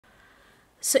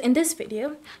So in this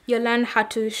video, you'll learn how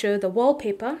to show the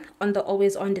wallpaper on the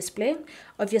always on display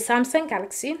of your Samsung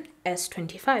Galaxy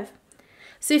S25.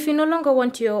 So if you no longer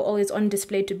want your always on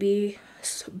display to be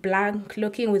blank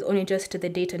looking with only just the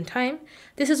date and time,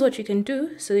 this is what you can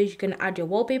do so that you can add your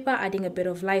wallpaper, adding a bit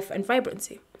of life and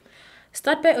vibrancy.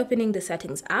 Start by opening the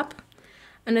settings app,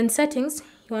 and in settings,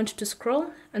 you want to scroll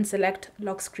and select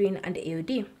lock screen and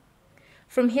AOD.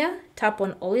 From here, tap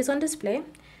on always on display.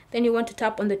 Then you want to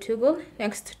tap on the toggle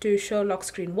next to show lock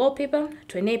screen wallpaper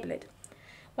to enable it.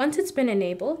 Once it's been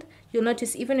enabled, you'll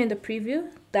notice even in the preview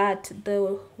that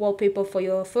the wallpaper for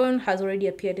your phone has already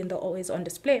appeared in the always on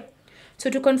display. So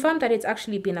to confirm that it's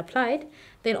actually been applied,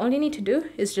 then all you need to do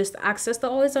is just access the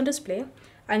always on display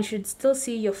and you should still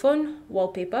see your phone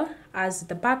wallpaper as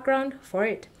the background for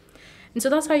it. And so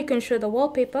that's how you can show the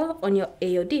wallpaper on your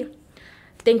AOD.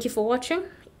 Thank you for watching.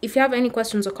 If you have any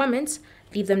questions or comments,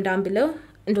 leave them down below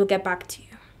and we'll get back to you.